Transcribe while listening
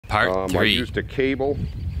Part 3. I used a cable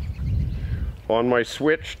on my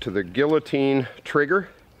switch to the Guillotine trigger,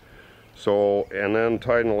 and then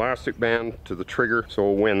tied an elastic band to the trigger,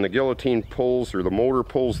 so when the Guillotine pulls, or the motor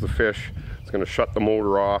pulls the fish, it's going to shut the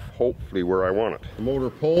motor off, hopefully where I want it. The motor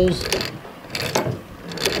pulls.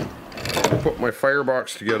 Put my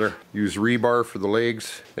firebox together, use rebar for the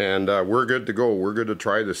legs, and we're good to go. We're good to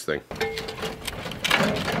try this thing.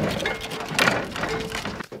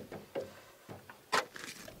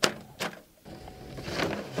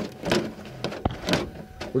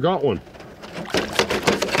 We got one.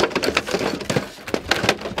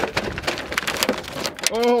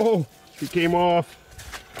 Oh, he came off.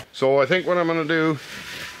 So I think what I'm going to do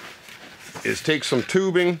is take some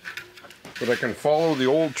tubing that I can follow the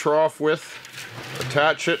old trough with,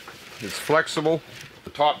 attach it, it's flexible. The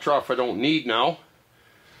top trough I don't need now,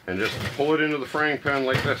 and just pull it into the frying pan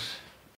like this.